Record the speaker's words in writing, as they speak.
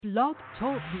Blog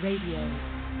Talk Radio.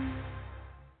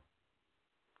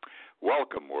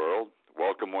 Welcome, world.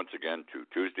 Welcome once again to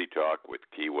Tuesday Talk with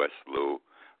Key West Lou.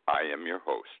 I am your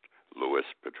host, Louis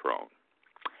Patrone.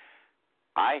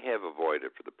 I have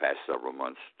avoided for the past several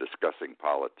months discussing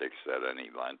politics at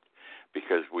any length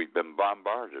because we've been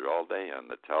bombarded all day on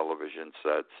the television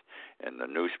sets, in the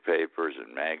newspapers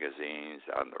and magazines,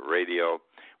 on the radio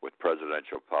with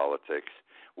presidential politics.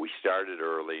 We started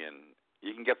early and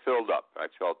you can get filled up. I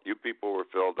felt you people were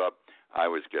filled up. I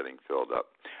was getting filled up.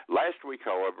 Last week,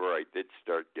 however, I did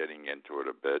start getting into it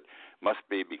a bit. Must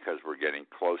be because we're getting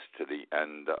close to the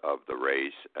end of the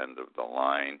race, end of the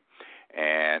line,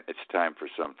 and it's time for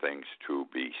some things to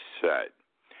be said.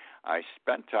 I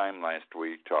spent time last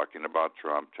week talking about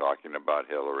Trump, talking about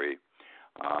Hillary,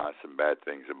 some bad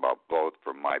things about both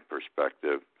from my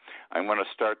perspective. I'm going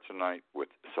to start tonight with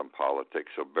some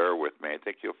politics, so bear with me. I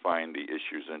think you'll find the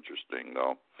issues interesting,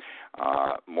 though.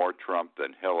 More Trump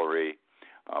than Hillary,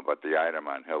 but the item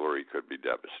on Hillary could be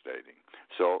devastating.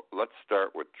 So let's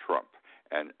start with Trump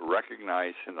and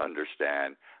recognize and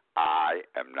understand I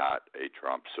am not a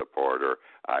Trump supporter.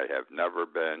 I have never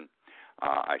been.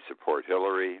 I support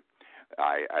Hillary.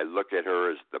 I look at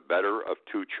her as the better of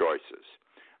two choices.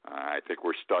 I think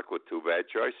we're stuck with two bad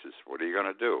choices. What are you going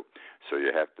to do? So you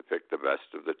have to pick the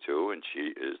best of the two, and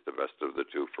she is the best of the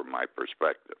two from my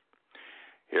perspective.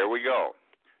 Here we go.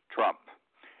 Trump.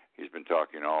 He's been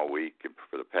talking all week,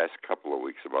 for the past couple of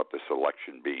weeks, about this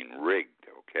election being rigged,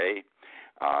 okay?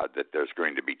 That there's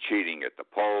going to be cheating at the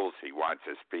polls. He wants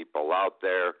his people out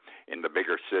there in the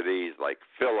bigger cities like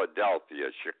Philadelphia,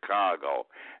 Chicago,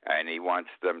 and he wants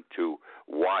them to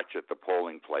watch at the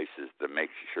polling places to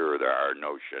make sure there are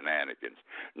no shenanigans.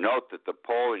 Note that the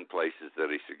polling places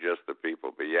that he suggests the people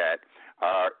be at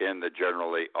are in the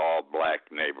generally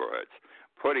all-black neighborhoods.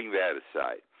 Putting that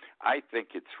aside, I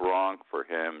think it's wrong for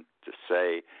him to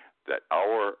say that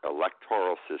our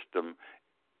electoral system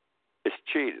is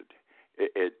cheated.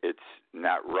 It's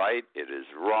not right. It is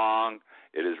wrong.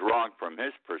 It is wrong from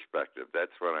his perspective.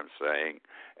 That's what I'm saying.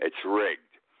 It's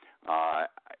rigged.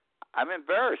 I'm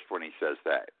embarrassed when he says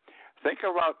that. Think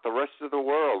about the rest of the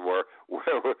world where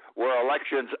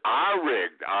elections are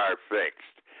rigged, are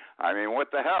fixed. I mean,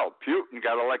 what the hell? Putin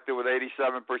got elected with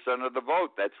 87% of the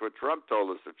vote. That's what Trump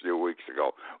told us a few weeks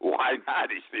ago. Why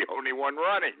not? He's the only one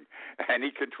running, and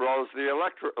he controls the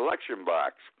election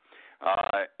box.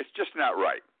 It's just not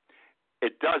right.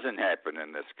 It doesn't happen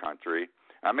in this country.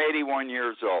 I'm 81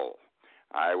 years old.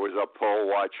 I was a poll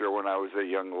watcher when I was a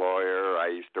young lawyer. I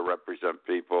used to represent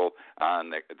people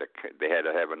on they had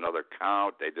to have another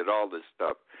count. They did all this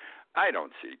stuff. I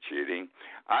don't see cheating.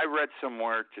 I read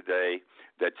somewhere today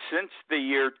that since the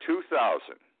year 2000,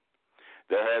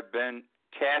 there have been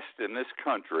cast in this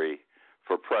country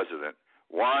for president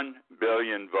 1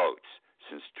 billion votes.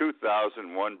 Since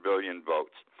 2000, 1 billion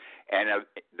votes. And of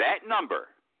that number,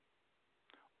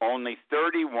 only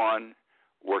 31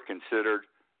 were considered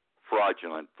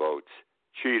fraudulent votes,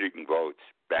 cheating votes,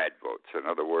 bad votes. In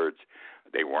other words,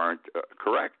 they weren't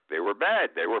correct. They were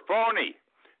bad. They were phony.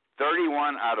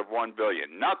 31 out of 1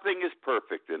 billion. Nothing is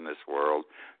perfect in this world.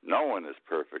 No one is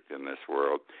perfect in this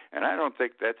world. And I don't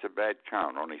think that's a bad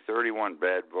count. Only 31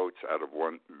 bad votes out of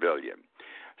 1 billion.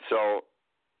 So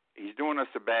he's doing us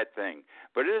a bad thing.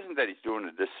 But it isn't that he's doing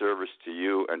a disservice to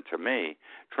you and to me.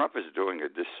 Trump is doing a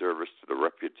disservice to the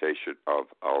reputation of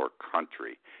our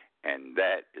country. And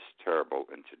that is terrible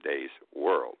in today's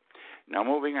world. Now,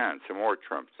 moving on, some more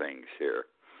Trump things here.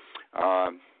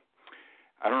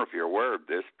 I don't know if you're aware of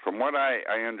this. From what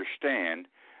I understand,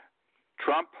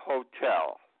 Trump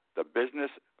Hotel, the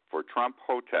business for Trump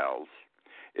hotels,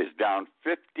 is down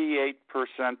 58%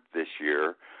 this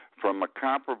year from a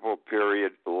comparable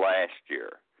period last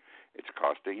year. It's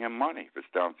costing him money if it's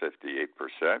down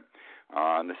 58%.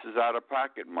 And this is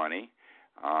out-of-pocket money.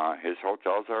 His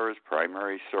hotels are his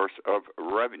primary source of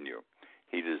revenue.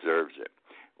 He deserves it.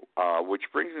 Which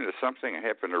brings me to something I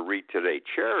happened to read today.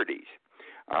 Charities.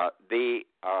 What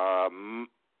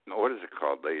is it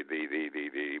called? The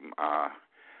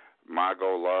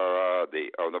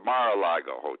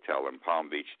Mar-a-Lago Hotel in Palm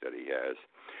Beach that he has.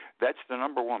 That's the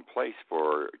number one place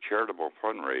for charitable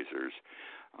fundraisers.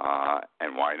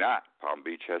 And why not? Palm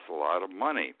Beach has a lot of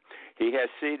money. He has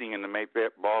seating in the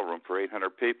Mayfair Ballroom for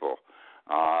 800 people.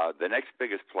 The next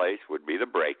biggest place would be the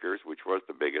Breakers, which was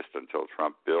the biggest until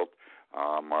Trump built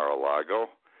Mar-a-Lago,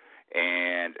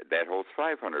 and that holds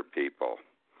 500 people.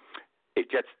 It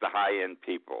gets the high-end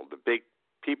people, the big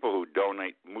people who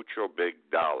donate mucho big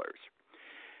dollars.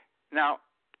 Now,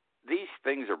 these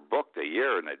things are booked a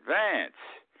year in advance,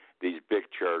 these big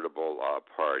charitable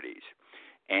parties.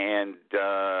 And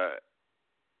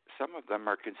some of them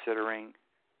are considering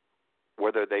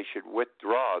whether they should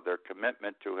withdraw their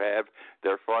commitment to have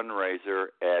their fundraiser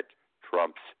at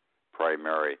Trump's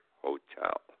primary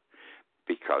hotel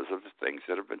because of the things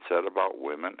that have been said about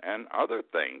women and other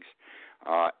things.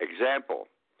 Example,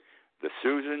 the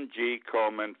Susan G.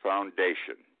 Komen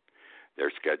Foundation.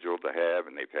 They're scheduled to have,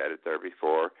 and they've had it there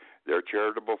before, their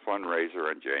charitable fundraiser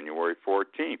on January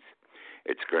 14th.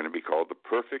 It's going to be called the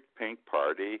Perfect Pink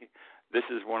Party. This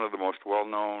is one of the most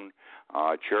well-known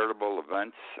charitable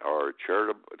events, or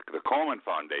the Komen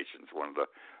Foundation is one of the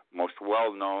most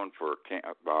well-known for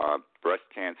breast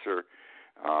cancer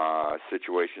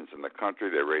situations in the country.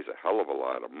 They raise a hell of a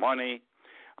lot of money.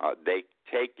 They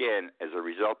take in, as a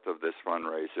result of this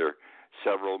fundraiser,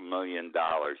 several $1 million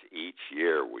each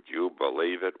year. Would you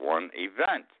believe it? One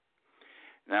event.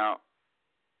 Now,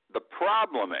 the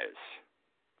problem is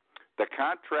the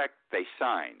contract they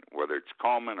sign, whether it's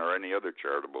Komen or any other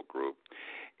charitable group,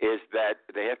 is that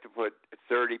they have to put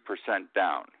 30%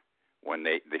 down when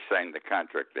they sign the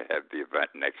contract to have the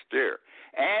event next year.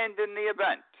 And in the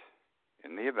event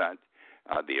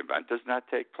does not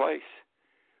take place,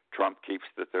 Trump keeps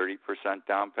the 30%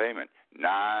 down payment,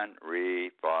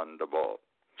 non-refundable.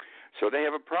 So they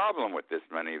have a problem with this,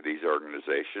 many of these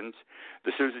organizations.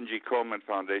 The Susan G. Komen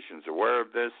Foundation is aware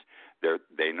of this.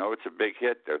 They know it's a big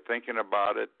hit. They're thinking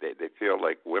about it. They feel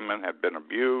like women have been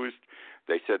abused.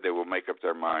 They said they will make up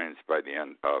their minds by the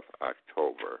end of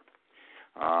October.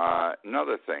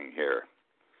 Another thing here.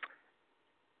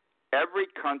 Every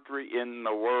country in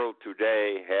the world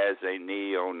today has a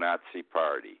neo-Nazi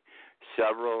party.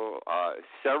 Several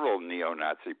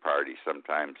neo-Nazi parties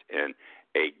sometimes in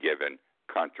a given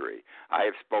country. I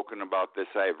have spoken about this.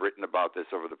 I have written about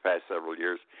this over the past several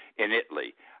years in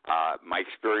Italy. My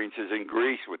experiences in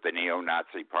Greece with the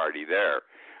neo-Nazi party there.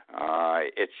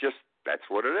 It's just, that's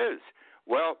what it is.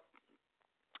 Well,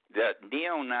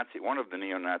 one of the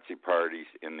neo-Nazi parties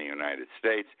in the United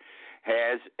States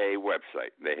has a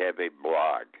website. They have a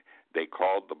blog. They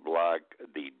called the blog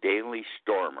The Daily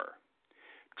Stormer.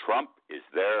 Trump is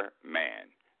their man.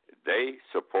 They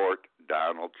support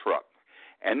Donald Trump.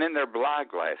 And in their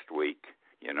blog last week,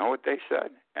 you know what they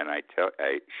said? And I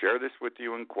share this with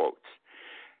you in quotes.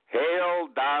 Hail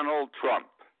Donald Trump,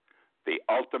 the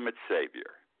ultimate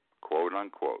savior, quote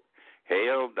unquote.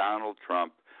 Hail Donald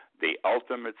Trump, the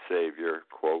ultimate savior,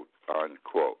 quote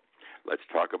unquote. Let's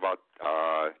talk about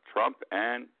Trump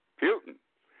and Putin.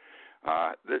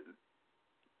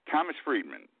 Thomas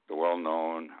Friedman, the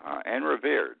well-known and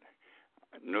revered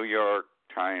New York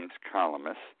Times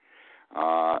columnist,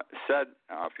 said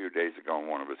a few days ago in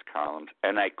one of his columns,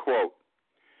 and I quote,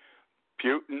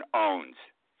 Putin owns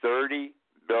 $30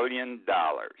 billion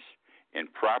in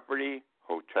property,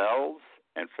 hotels,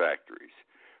 and factories.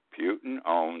 Putin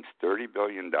owns $30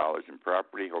 billion in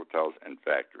property, hotels, and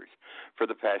factories for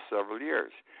the past several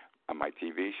years. On my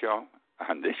TV show,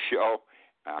 on this show,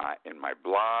 in my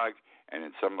blog, and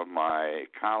in some of my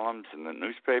columns in the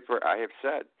newspaper, I have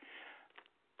said,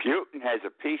 Putin has a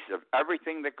piece of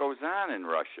everything that goes on in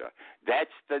Russia.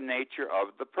 That's the nature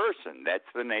of the person. That's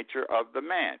the nature of the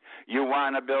man. You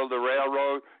want to build a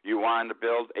railroad, you want to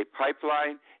build a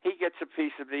pipeline, he gets a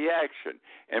piece of the action.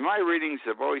 And my readings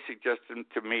have always suggested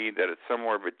to me that it's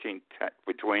somewhere between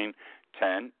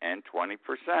 10 and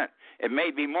 20%. It may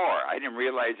be more. I didn't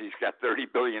realize he's got $30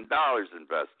 billion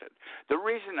invested. The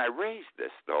reason I raise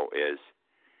this, though, is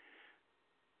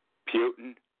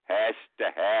Putin has to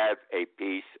have a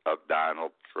piece of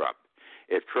Donald Trump.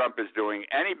 If Trump is doing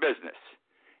any business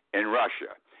in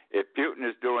Russia, if Putin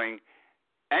is doing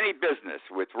any business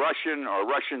with Russian or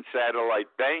Russian satellite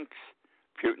banks,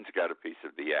 Putin's got a piece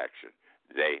of the action.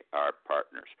 They are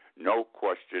partners. No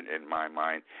question in my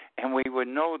mind. And we would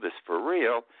know this for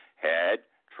real had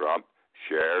Trump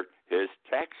shared his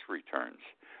tax returns.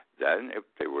 Then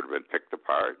they would have been picked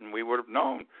apart, and we would have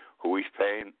known who he's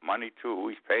paying money to, who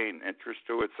he's paying interest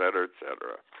to, et cetera, et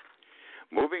cetera.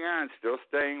 Moving on, still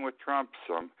staying with Trump,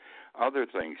 some other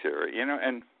things here.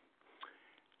 And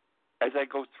as I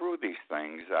go through these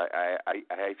things,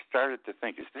 I started to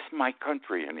think, is this my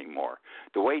country anymore?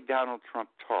 The way Donald Trump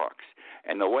talks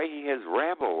and the way he has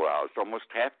rabble-roused almost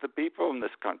half the people in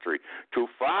this country to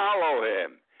follow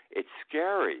him. It's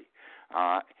scary.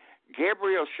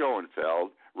 Gabriel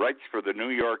Schoenfeld writes for the New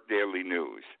York Daily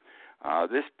News.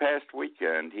 This past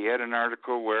weekend, he had an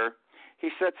article where he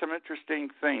said some interesting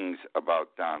things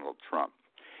about Donald Trump.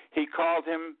 He called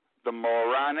him the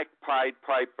moronic Pied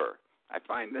Piper. I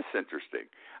find this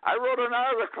interesting. I wrote an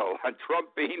article on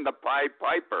Trump being the Pied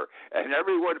Piper and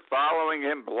everyone following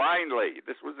him blindly.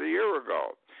 This was a year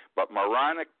ago. But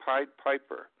moronic Pied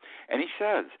Piper. And he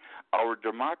says, our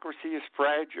democracy is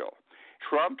fragile.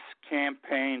 Trump's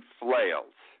campaign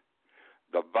flails.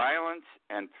 The violence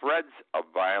and threads of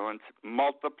violence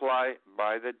multiply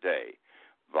by the day.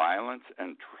 Violence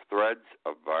and threads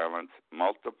of violence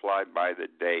multiply by the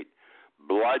date.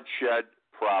 Bloodshed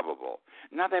probable.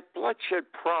 Now, that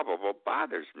bloodshed probable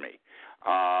bothers me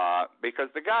because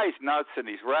the guy's nuts and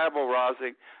he's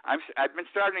rabble-rousing. I've been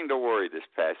starting to worry this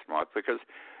past month because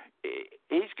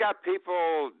he's got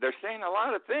people, they're saying a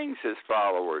lot of things, his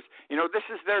followers. You know, this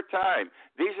is their time.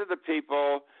 These are the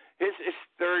people, his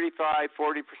 35,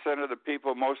 40% of the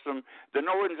people, most of them, that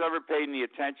no one's ever paid any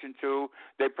attention to.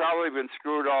 They've probably been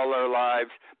screwed all their lives,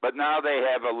 but now they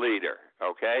have a leader,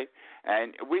 okay?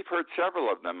 And we've heard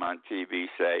several of them on TV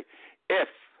say, if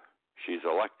she's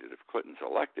elected, if Clinton's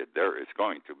elected, there is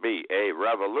going to be a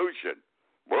revolution.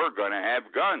 We're going to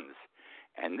have guns.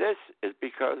 And this is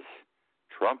because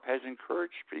Trump has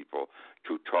encouraged people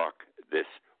to talk this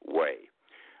way.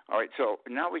 All right, so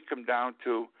now we come down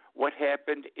to what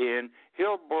happened in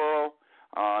Hillsborough,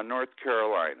 North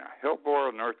Carolina.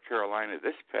 Hillsborough, North Carolina,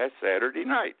 this past Saturday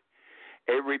night.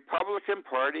 A Republican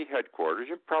Party headquarters,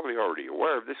 you're probably already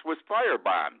aware of this, was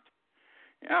firebombed.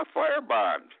 Yeah,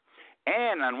 firebombed.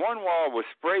 And on one wall was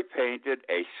spray painted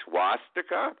a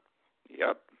swastika.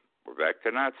 Yep, we're back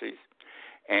to Nazis.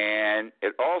 And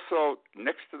it also,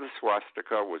 next to the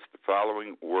swastika, was the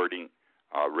following wording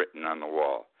written on the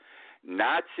wall.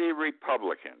 Nazi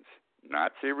Republicans,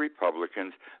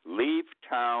 leave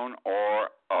town or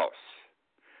else.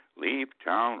 Leave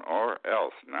town or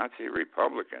else, Nazi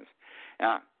Republicans.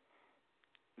 Now,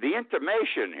 the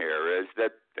intimation here is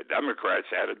that the Democrats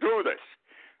had to do this.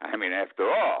 I mean, after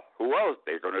all, who else?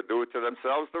 They're going to do it to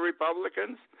themselves, the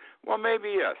Republicans? Well, maybe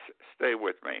yes. Stay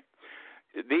with me.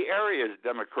 The area is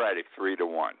Democratic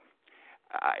 3-1.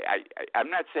 I'm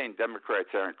not saying Democrats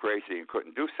aren't crazy and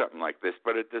couldn't do something like this,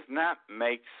 but it does not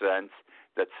make sense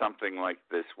that something like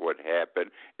this would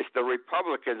happen. It's the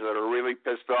Republicans that are really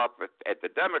pissed off at the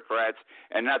Democrats,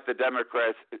 and not the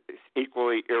Democrats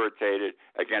equally irritated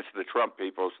against the Trump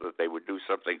people so that they would do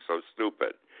something so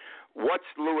stupid. What's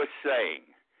Lewis saying?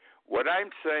 What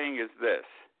I'm saying is this.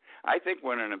 I think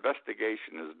when an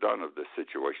investigation is done of this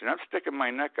situation, I'm sticking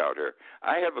my neck out here.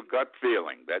 I have a gut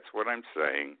feeling, that's what I'm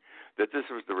saying, that this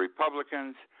was the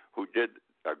Republicans who did,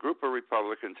 a group of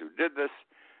Republicans who did this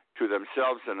to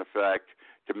themselves, in effect,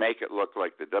 to make it look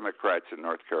like the Democrats in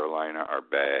North Carolina are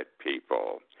bad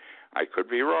people. I could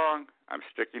be wrong. I'm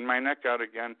sticking my neck out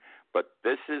again, but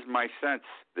this is my sense.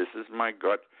 This is my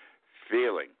gut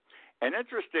feeling. An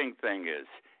interesting thing is,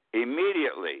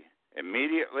 immediately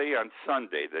on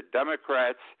Sunday, the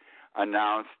Democrats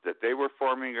announced that they were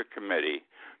forming a committee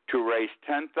to raise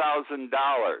 $10,000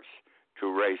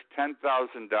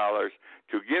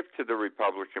 to give to the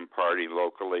Republican Party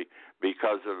locally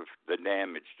because of the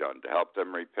damage done, to help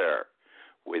them repair.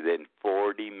 Within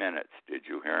 40 minutes, did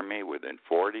you hear me? Within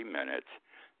 40 minutes,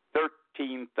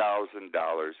 $13,000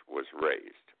 was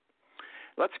raised.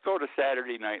 Let's go to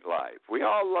Saturday Night Live. We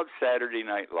all love Saturday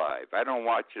Night Live. I don't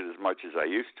watch it as much as I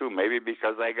used to, maybe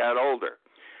because I got older.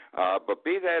 But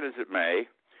be that as it may,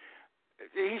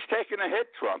 he's taken a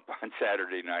hit, Trump, on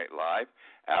Saturday Night Live.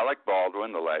 Alec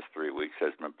Baldwin, the last 3 weeks,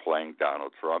 has been playing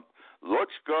Donald Trump.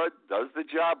 Looks good, does the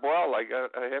job well, I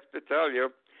have to tell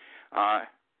you.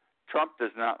 Trump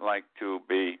does not like to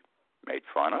be made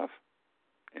fun of,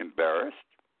 embarrassed,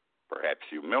 perhaps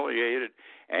humiliated.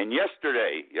 And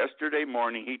yesterday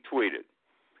morning, he tweeted.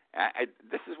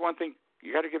 This is one thing,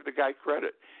 you got to give the guy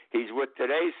credit. He's with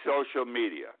today's social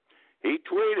media. He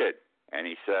tweeted, and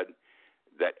he said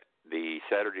that the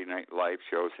Saturday Night Live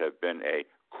shows have been a,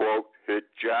 quote, hit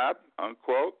job,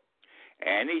 unquote.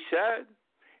 And he said,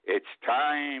 it's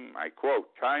time, I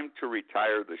quote, time to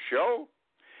retire the show.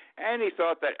 And he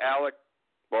thought that Alec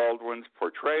Baldwin's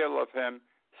portrayal of him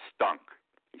stunk.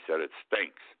 He said it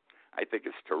stinks. I think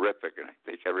it's terrific, and I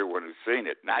think everyone who's seen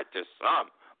it, not just some,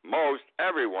 most,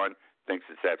 everyone thinks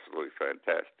it's absolutely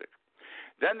fantastic.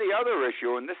 Then the other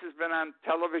issue, and this has been on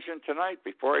television tonight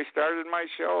before I started my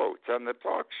show. It's on the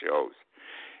talk shows.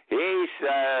 He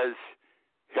says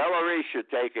Hillary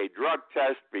should take a drug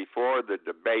test before the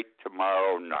debate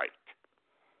tomorrow night.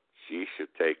 She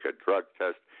should take a drug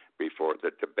test before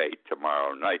the debate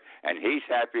tomorrow night, and he's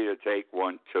happy to take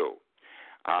one too.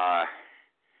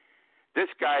 This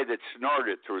guy that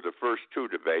snorted through the first two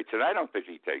debates, and I don't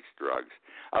think he takes drugs.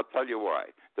 I'll tell you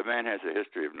why. The man has a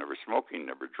history of never smoking,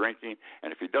 never drinking,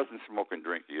 and if he doesn't smoke and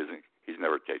drink, he's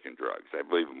never taken taking drugs. I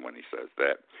believe him when he says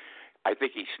that. I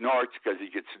think he snorts because he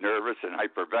gets nervous and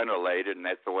hyperventilated, and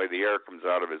that's the way the air comes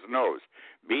out of his nose.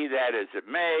 Be that as it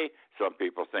may, some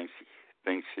people think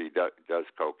he does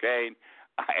cocaine.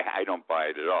 I don't buy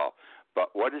it at all.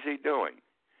 But what is he doing?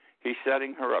 He's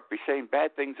setting her up. He's saying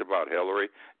bad things about Hillary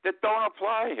that don't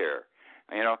apply here.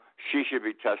 You know, she should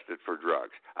be tested for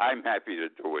drugs. I'm happy to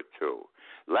do it too.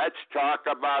 Let's talk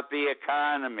about the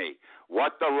economy,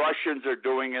 what the Russians are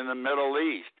doing in the Middle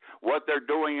East, what they're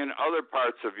doing in other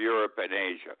parts of Europe and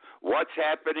Asia, what's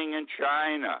happening in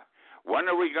China. When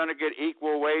are we going to get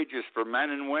equal wages for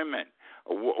men and women?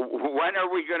 When are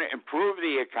we going to improve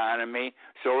the economy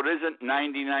so it isn't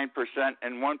 99%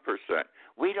 and 1%?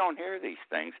 We don't hear these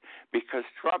things because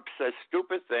Trump says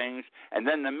stupid things, and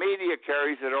then the media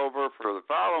carries it over for the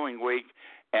following week,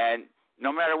 and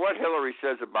no matter what Hillary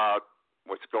says about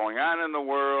what's going on in the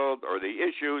world or the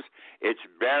issues, it's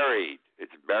buried.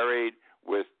 It's buried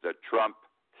with the Trump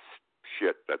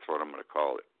shit. That's what I'm going to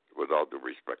call it, with all due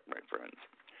respect, my friends.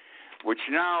 Which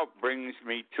now brings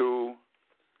me to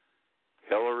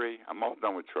Hillary. I'm all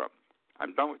done with Trump.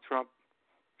 I'm done with Trump,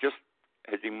 just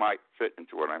as he might fit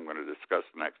into what I'm going to discuss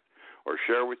next or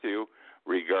share with you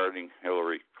regarding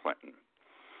Hillary Clinton.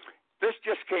 This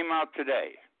just came out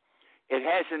today. It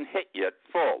hasn't hit yet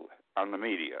full on the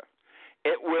media.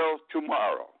 It will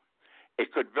tomorrow.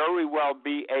 It could very well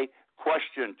be a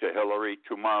question to Hillary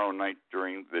tomorrow night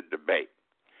during the debate.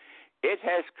 It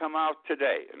has come out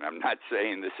today, and I'm not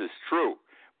saying this is true,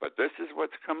 but this is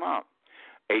what's come out.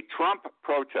 A Trump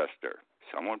protester,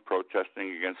 someone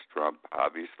protesting against Trump,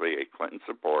 obviously a Clinton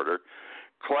supporter,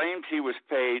 claims he was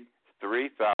paid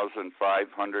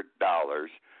 $3,500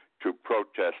 to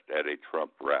protest at a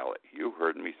Trump rally. You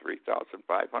heard me,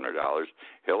 $3,500.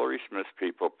 Hillary Smith's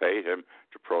people paid him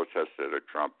to protest at a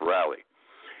Trump rally.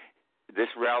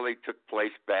 This rally took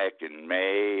place back in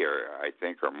May or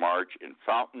March in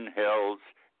Fountain Hills,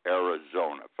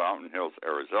 Arizona. Fountain Hills,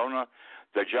 Arizona.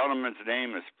 The gentleman's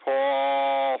name is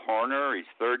Paul Horner. He's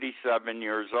 37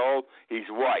 years old. He's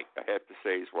white. I have to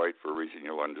say he's white for a reason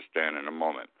you'll understand in a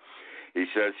moment. He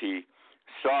says he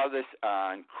saw this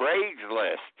on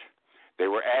Craigslist. They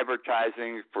were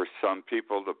advertising for some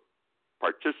people to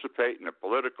participate in a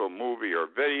political movie or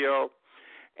video,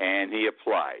 and he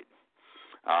applied.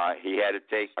 He had to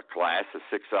take a class,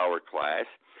 a 6-hour class,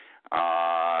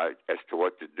 as to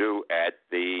what to do at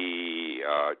the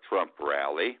Trump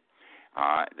rally.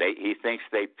 He thinks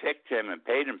they picked him and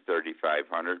paid him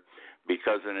 $3,500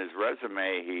 because in his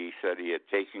resume he said he had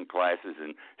taken classes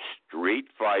in street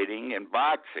fighting and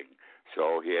boxing.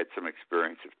 So he had some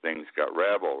experience if things got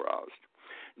rabble-roused.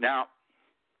 Now,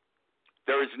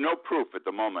 there is no proof at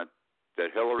the moment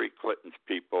that Hillary Clinton's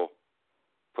people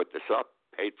put this up,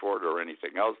 paid for it, or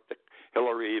anything else, that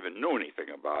Hillary even knew anything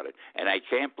about it. And I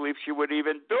can't believe she would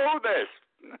even do this.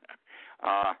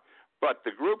 But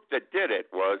the group that did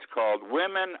it was called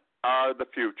Women Are the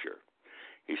Future.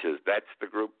 He says that's the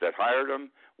group that hired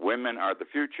him. Women Are the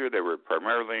Future. They were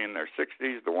primarily in their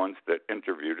 60s, the ones that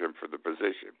interviewed him for the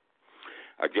position.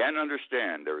 Again,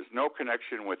 understand, there is no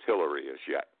connection with Hillary as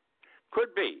yet.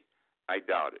 Could be. I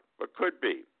doubt it, but could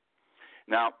be.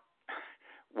 Now,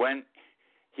 when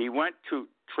he went to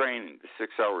training, the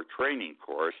 6-hour training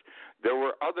course, there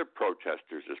were other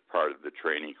protesters as part of the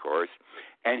training course,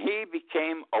 and he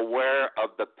became aware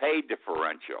of the pay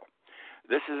differential.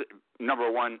 This is,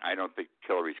 number one, I don't think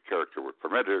Hillary's character would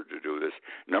permit her to do this.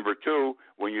 Number two,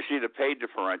 when you see the pay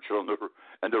differential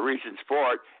and the reasons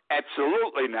for it,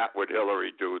 absolutely not would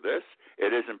Hillary do this.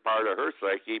 It isn't part of her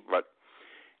psyche, but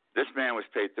this man was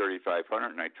paid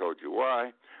 $3,500, and I told you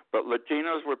why. But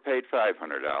Latinos were paid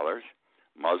 $500,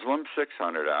 Muslims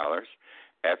 $600,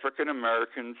 African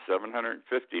Americans $750,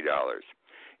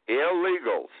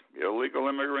 illegal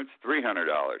immigrants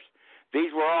 $300.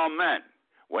 These were all men.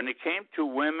 When it came to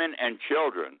women and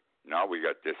children, now we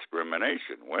got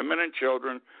discrimination. Women and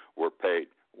children were paid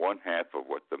 1/2 of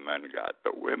what the men got.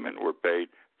 The women were paid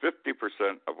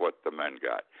 50% of what the men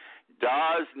got.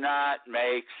 Does not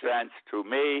make sense to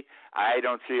me. I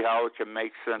don't see how it can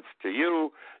make sense to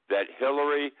you that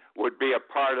Hillary would be a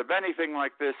part of anything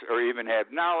like this or even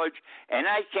have knowledge. And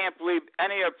I can't believe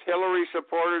any of Hillary's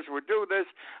supporters would do this.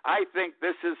 I think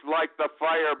this is like the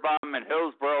firebomb in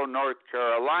Hillsborough, North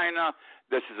Carolina.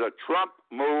 This is a Trump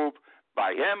move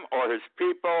by him or his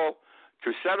people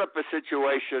to set up a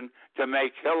situation to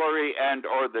make Hillary and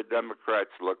or the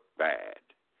Democrats look bad.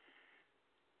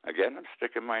 Again, I'm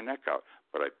sticking my neck out,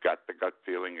 but I've got the gut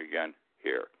feeling again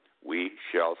here. We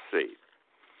shall see.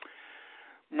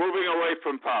 Moving away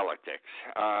from politics.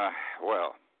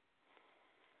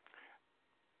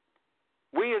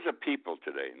 We as a people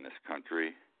today in this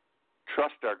country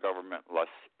trust our government less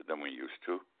than we used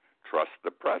to, trust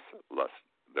the press less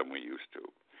than we used to.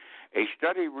 A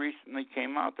study recently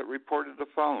came out that reported the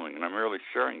following, and I'm really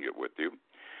sharing it with you.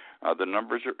 The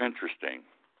numbers are interesting.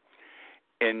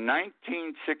 In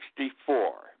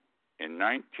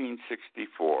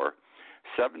 1964,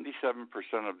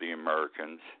 77% of the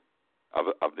Americans,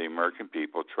 of the American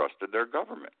people, trusted their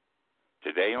government.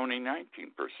 Today, only 19%.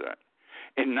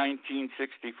 In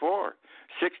 1964,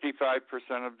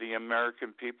 65% of the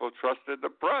American people trusted the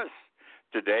press.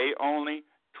 Today, only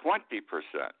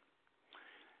 20%.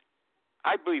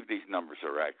 I believe these numbers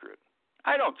are accurate.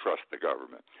 I don't trust the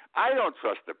government. I don't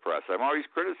trust the press. I'm always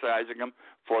criticizing them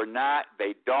for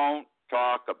they don't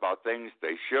talk about things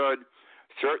they should.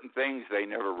 Certain things they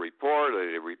never report.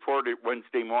 They report it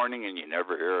Wednesday morning and you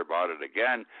never hear about it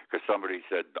again because somebody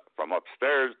said from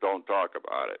upstairs, don't talk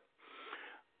about it.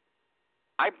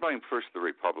 I blame first the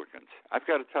Republicans. I've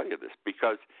got to tell you this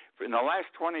because in the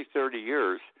last 20, 30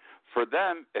 years, for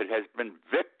them, it has been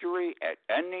victory at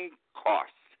any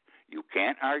cost. You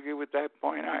can't argue with that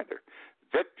point either.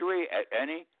 Victory at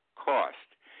any cost.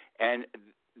 And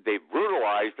they've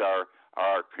brutalized our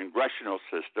congressional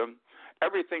system.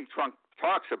 Everything Trump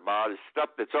talks about is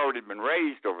stuff that's already been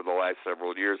raised over the last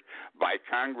several years by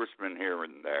congressmen here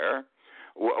and there.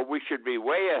 We should be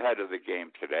way ahead of the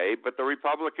game today, but the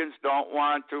Republicans don't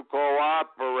want to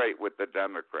cooperate with the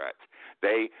Democrats.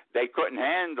 They couldn't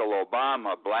handle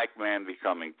Obama, a black man,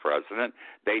 becoming president.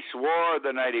 They swore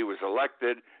the night he was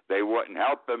elected they wouldn't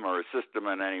help him or assist him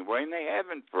in any way, and they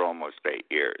haven't for almost 8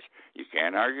 years. You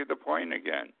can't argue the point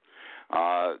again.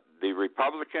 The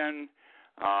Republican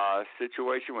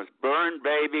situation was burn,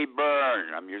 baby,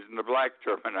 burn. I'm using the black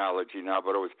terminology now,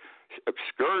 but it was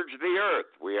scourge the earth.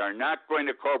 We are not going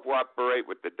to cooperate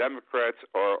with the Democrats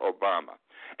or Obama.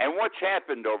 And what's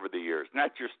happened over the years,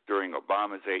 not just during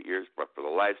Obama's 8 years, but for the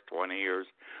last 20 years,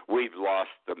 we've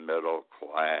lost the middle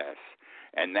class.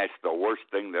 And that's the worst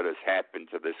thing that has happened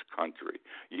to this country.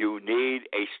 You need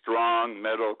a strong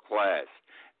middle class.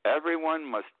 Everyone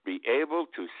must be able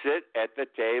to sit at the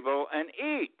table and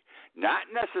eat.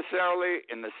 Not necessarily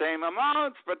in the same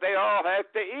amounts, but they all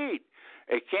have to eat.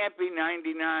 It can't be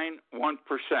 99,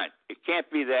 1%. It can't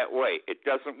be that way. It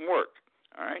doesn't work,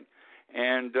 all right?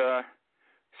 And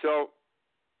so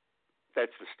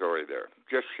that's the story there,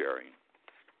 just sharing,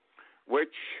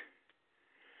 which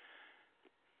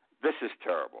this is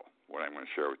terrible, what I'm going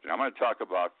to share with you. I'm going to talk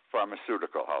about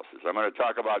pharmaceutical houses. I'm going to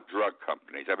talk about drug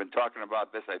companies. I've been talking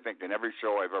about this, I think, in every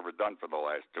show I've ever done for the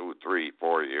last 2, 3,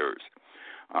 4 years.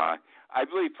 I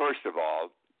believe, first of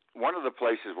all, one of the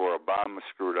places where Obama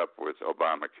screwed up with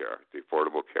Obamacare, the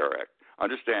Affordable Care Act.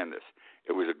 Understand this.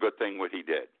 It was a good thing what he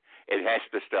did. It has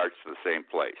to start to the same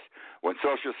place. When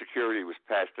Social Security was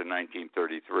passed in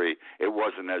 1933, it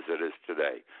wasn't as it is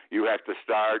today. You have to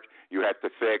start, you have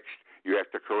to fix, you have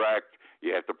to correct,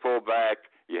 you have to pull back,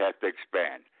 you have to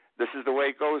expand. This is the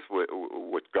way it goes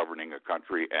with governing a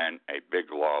country and a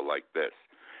big law like this.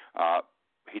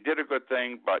 He did a good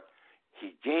thing, but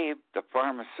he gave the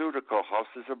pharmaceutical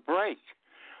houses a break.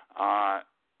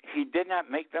 He did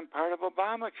not make them part of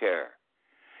Obamacare.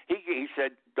 He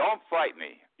said, don't fight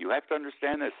me. You have to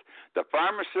understand this. The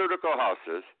pharmaceutical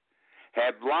houses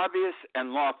have lobbyists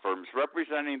and law firms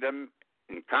representing them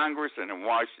in Congress and in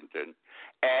Washington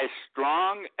as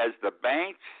strong as the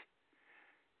banks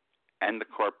and the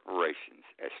corporations,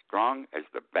 as strong as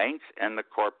the banks and the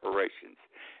corporations.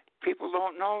 People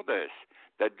don't know this.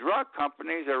 The drug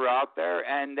companies are out there,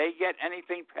 and they get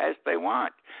anything passed they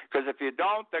want. Because if you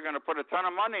don't, they're going to put a ton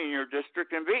of money in your district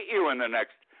and beat you in the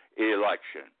next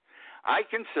election. I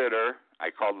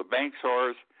call the banks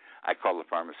whores, I call the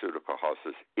pharmaceutical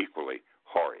houses equally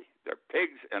hoary. They're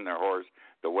pigs and they're whores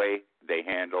the way they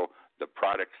handle the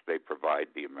products they provide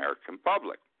the American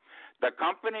public. The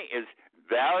company is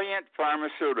Valeant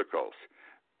Pharmaceuticals.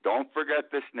 Don't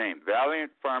forget this name,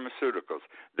 Valeant Pharmaceuticals.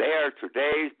 They are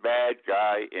today's bad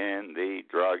guy in the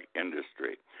drug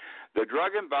industry. The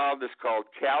drug involved is called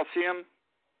calcium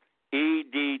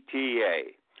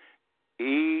EDTA.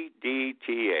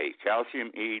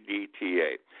 Calcium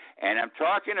EDTA. And I'm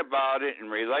talking about it in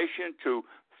relation to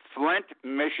Flint,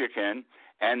 Michigan,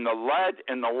 and the lead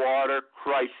in the water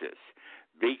crisis,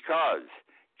 because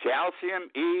calcium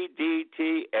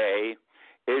EDTA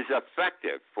is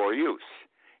effective for use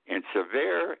in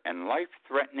severe and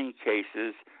life-threatening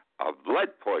cases of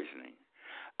lead poisoning,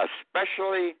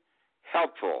 especially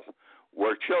helpful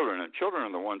where children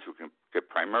are the ones who can get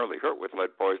primarily hurt with lead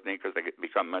poisoning because they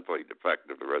become mentally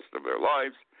defective the rest of their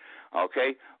lives,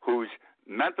 okay, whose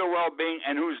mental well-being,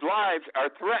 and whose lives are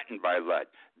threatened by lead.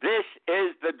 This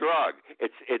is the drug.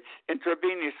 It's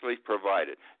intravenously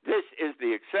provided. This is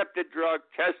the accepted drug,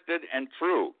 tested and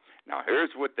true. Now,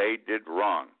 here's what they did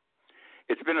wrong.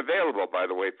 It's been available, by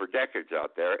the way, for decades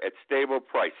out there at stable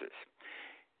prices.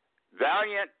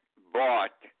 Valeant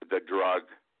bought the drug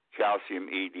calcium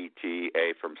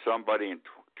EDTA from somebody in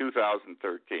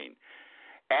 2013.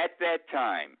 At that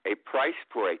time, a price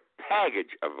for a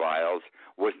package of vials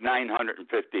was $950.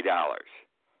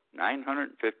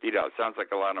 $950. Sounds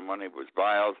like a lot of money. It was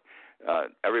vials.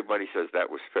 Everybody says that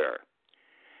was fair.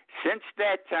 Since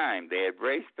that time, they had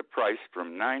raised the price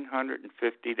from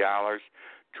 $950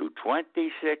 to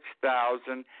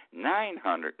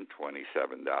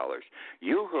 $26,927.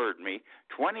 You heard me,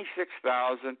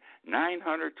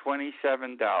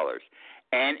 $26,927.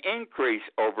 An increase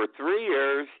over 3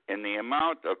 years in the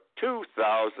amount of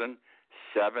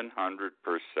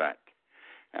 2,700%.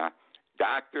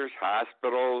 Doctors,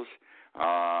 hospitals,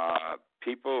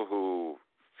 people who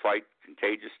fight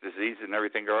contagious disease and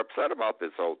everything are upset about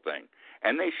this whole thing,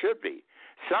 and they should be.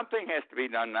 Something has to be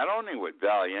done not only with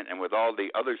Valeant and with all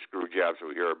the other screw jobs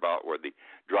we hear about where the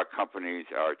drug companies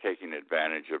are taking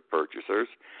advantage of purchasers.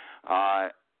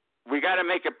 We got to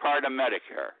make it part of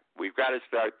Medicare. We've got to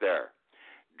start there.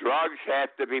 Drugs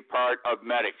have to be part of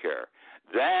Medicare.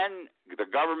 Then the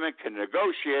government can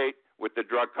negotiate with the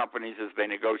drug companies as they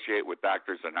negotiate with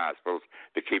doctors and hospitals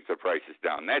to keep the prices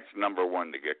down. That's number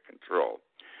one, to get control.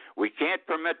 We can't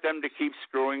permit them to keep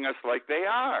screwing us like they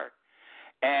are.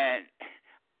 And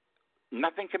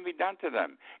nothing can be done to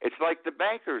them. It's like the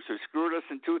bankers who screwed us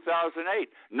in 2008.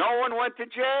 No one went to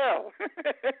jail.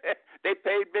 They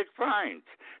paid big fines.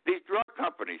 These drug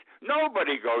companies,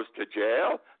 nobody goes to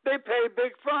jail. They pay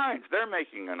big fines. They're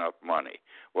making enough money.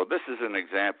 Well, this is an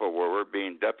example where we're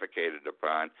being defecated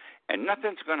upon, and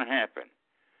nothing's going to happen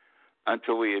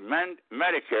until we amend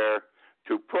Medicare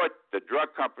to put the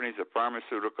drug companies, the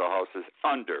pharmaceutical houses,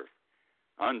 under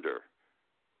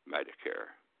Medicare.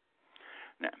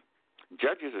 Now,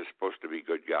 judges are supposed to be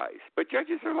good guys, but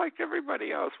judges are like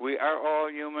everybody else. We are all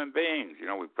human beings. You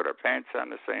know, we put our pants on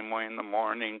the same way in the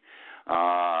morning.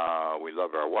 We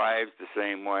love our wives the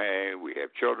same way. We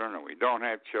have children or we don't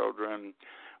have children.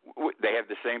 They have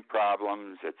the same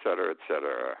problems, et cetera, et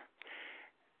cetera.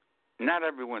 Not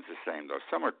everyone's the same, though.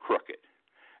 Some are crooked.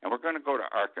 And we're going to go to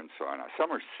Arkansas now.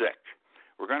 Some are sick.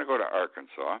 We're going to go to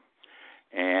Arkansas,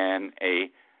 and a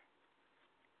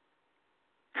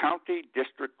county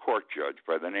district court judge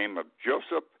by the name of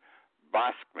Joseph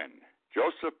Boskman,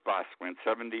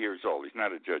 70 years old. He's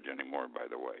not a judge anymore, by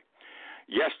the way.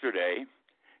 Yesterday,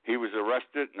 he was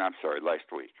arrested,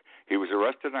 last week. He was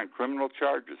arrested on criminal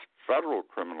charges, federal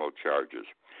criminal charges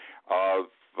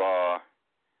of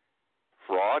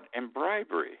fraud and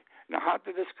bribery. Now, how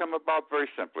did this come about? Very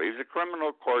simply. He's a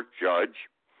criminal court judge,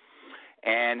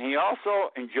 and he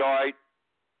also enjoyed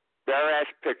bare-ass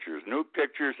pictures, nude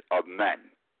pictures of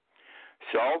men.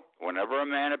 So, whenever a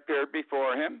man appeared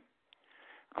before him,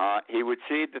 he would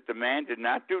see that the man did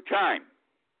not do time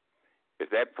if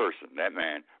that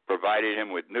man, provided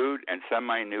him with nude and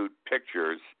semi-nude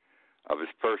pictures of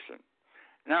his person.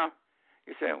 Now,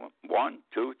 you say, 1,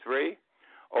 2, 3.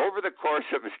 Over the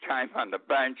course of his time on the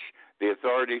bench, the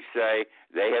authorities say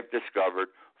they have discovered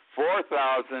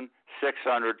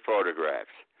 4,600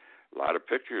 photographs. A lot of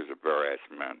pictures of bare-ass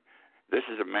men. This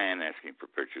is a man asking for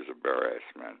pictures of bare-ass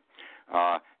men.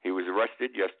 He was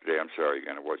arrested yesterday.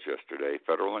 It was yesterday.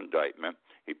 Federal indictment.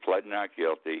 He pled not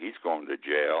guilty. He's going to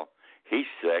jail. He's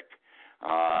sick.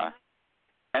 I'm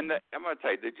going to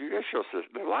tell you, the judicial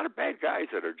system, there are a lot of bad guys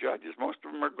that are judges. Most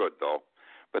of them are good, though.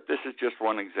 But this is just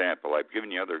one example. I've given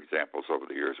you other examples over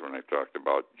the years when I've talked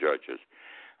about judges.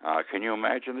 Can you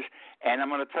imagine this? And I'm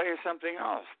going to tell you something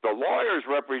else. The lawyers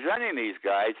representing these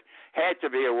guys had to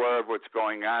be aware of what's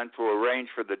going on to arrange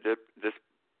for the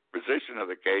disposition of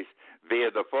the case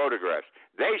via the photographs.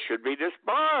 They should be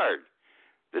disbarred.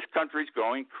 This country's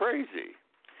going crazy.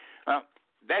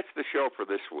 That's the show for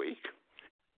this week.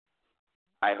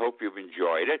 I hope you've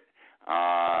enjoyed it.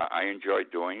 I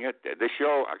enjoyed doing it. This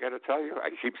show, I got to tell you, I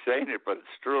keep saying it, but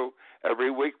it's true. Every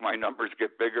week my numbers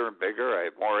get bigger and bigger. I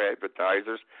have more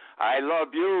advertisers. I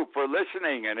love you for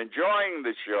listening and enjoying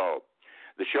the show.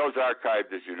 The show's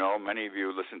archived, as you know. Many of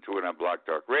you listen to it on Blog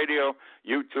Talk Radio,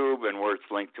 YouTube, and where it's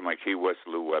linked to my Key West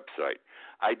Lou website.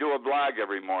 I do a blog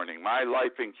every morning, My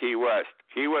Life in Key West,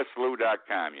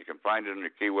 KeyWestLou.com. You can find it under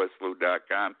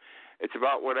KeyWestLou.com. It's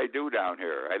about what I do down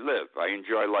here. I live. I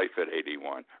enjoy life at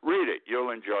 81. Read it.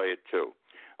 You'll enjoy it, too.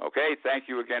 Okay, thank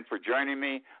you again for joining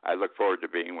me. I look forward to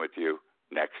being with you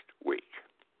next week.